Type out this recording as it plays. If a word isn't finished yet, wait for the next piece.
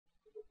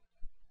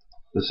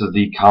This is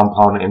the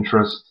compound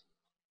interest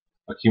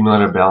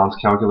accumulated balance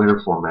calculator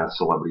for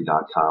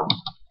mathcelebrity.com.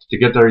 To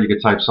get there, you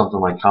could type something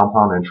like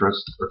compound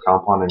interest or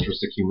compound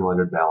interest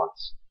accumulated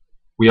balance.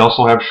 We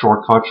also have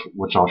shortcuts,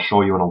 which I'll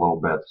show you in a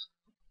little bit.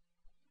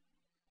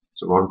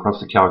 So go ahead and press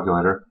the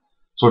calculator.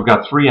 So we've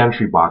got three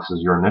entry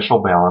boxes: your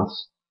initial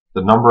balance,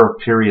 the number of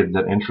periods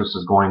that interest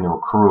is going to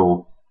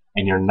accrue,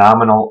 and your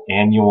nominal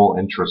annual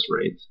interest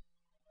rate.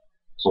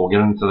 So we'll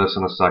get into this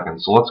in a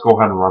second. So let's go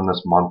ahead and run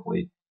this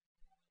monthly.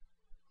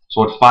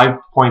 So at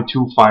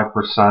 5.25%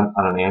 on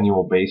an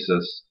annual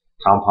basis,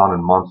 compounded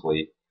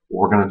monthly,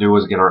 what we're going to do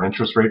is get our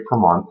interest rate per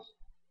month.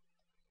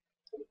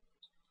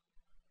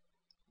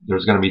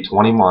 There's going to be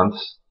 20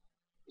 months,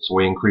 so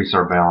we increase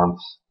our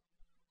balance,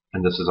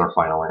 and this is our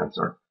final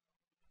answer.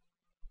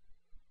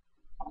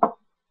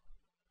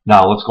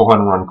 Now let's go ahead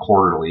and run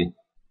quarterly.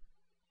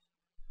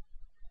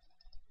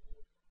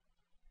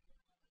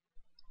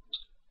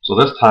 So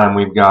this time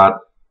we've got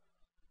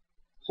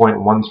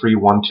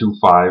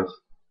 0.13125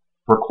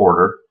 per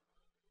quarter.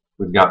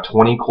 We've got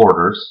 20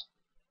 quarters,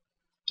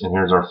 and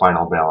here's our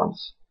final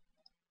balance.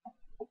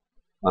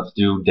 Let's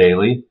do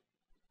daily.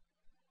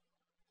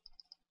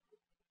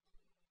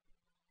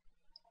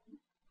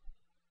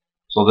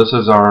 So this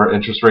is our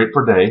interest rate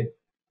per day.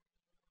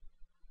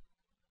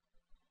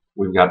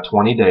 We've got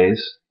 20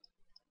 days,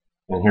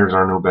 and here's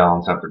our new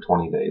balance after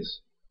 20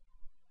 days.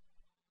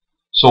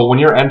 So when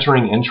you're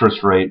entering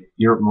interest rate,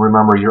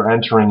 remember you're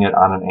entering it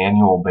on an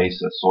annual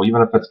basis. So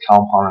even if it's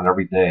compounded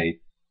every day,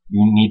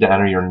 you need to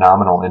enter your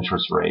nominal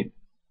interest rate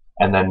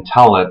and then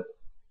tell it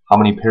how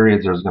many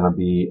periods there's going to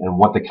be and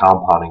what the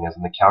compounding is,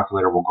 and the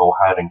calculator will go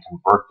ahead and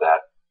convert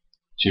that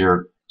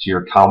to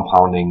your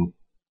compounding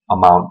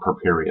amount per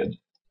period.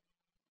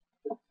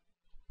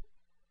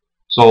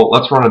 So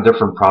let's run a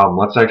different problem.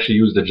 Let's actually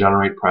use the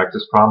generate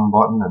practice problem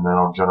button, and then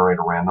I'll generate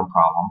a random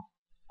problem.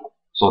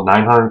 So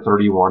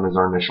 931 is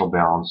our initial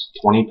balance,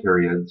 20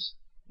 periods,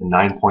 and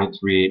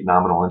 9.38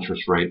 nominal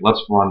interest rate.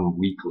 Let's run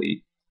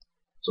weekly.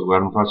 So go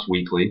ahead and press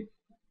weekly.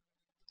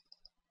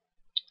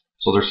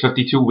 So there's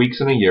 52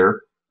 weeks in a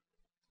year.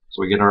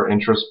 So we get our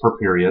interest per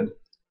period,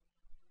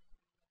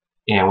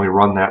 and we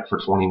run that for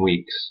 20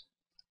 weeks.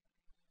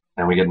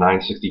 And we get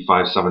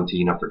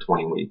 965.17 after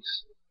 20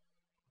 weeks.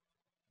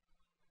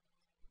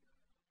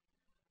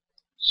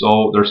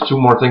 So there's two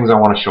more things I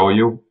want to show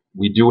you.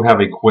 We do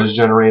have a quiz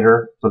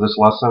generator for this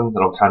lesson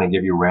that'll kind of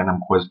give you random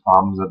quiz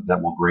problems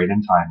that will grade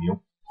and time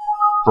you.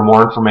 For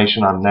more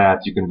information on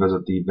that, you can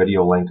visit the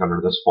video link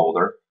under this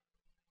folder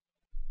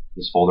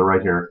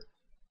right here.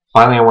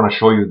 Finally, I want to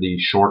show you the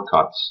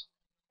shortcuts.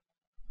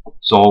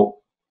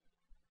 So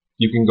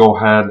you can go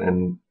ahead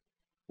and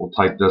we'll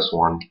type this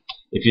one.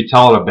 If you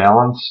tell it a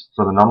balance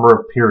for the number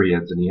of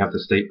periods, and you have to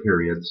state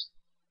periods,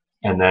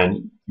 and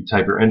then you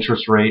type your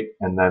interest rate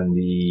and then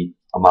the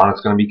amount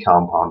it's going to be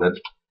compounded.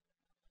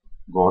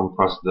 Go ahead and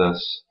press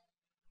this.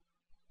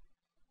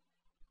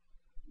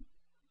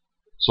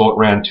 So it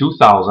ran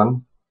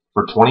 2,000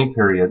 for 20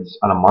 periods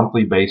on a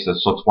monthly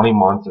basis. So 20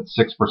 months at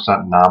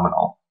 6%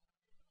 nominal.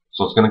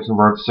 So it's going to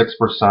convert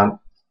 6%.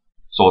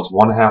 So it's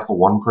 1/2 of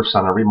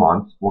 1% every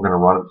month. We're going to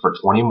run it for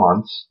 20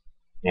 months,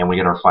 and we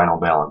get our final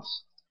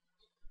balance.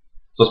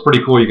 So it's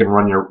pretty cool. You can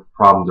run your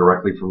problem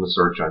directly from the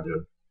search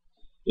engine.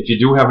 If you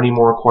do have any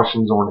more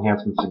questions or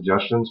enhancement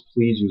suggestions,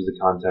 please use the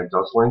Contact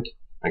Us link.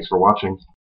 Thanks for watching.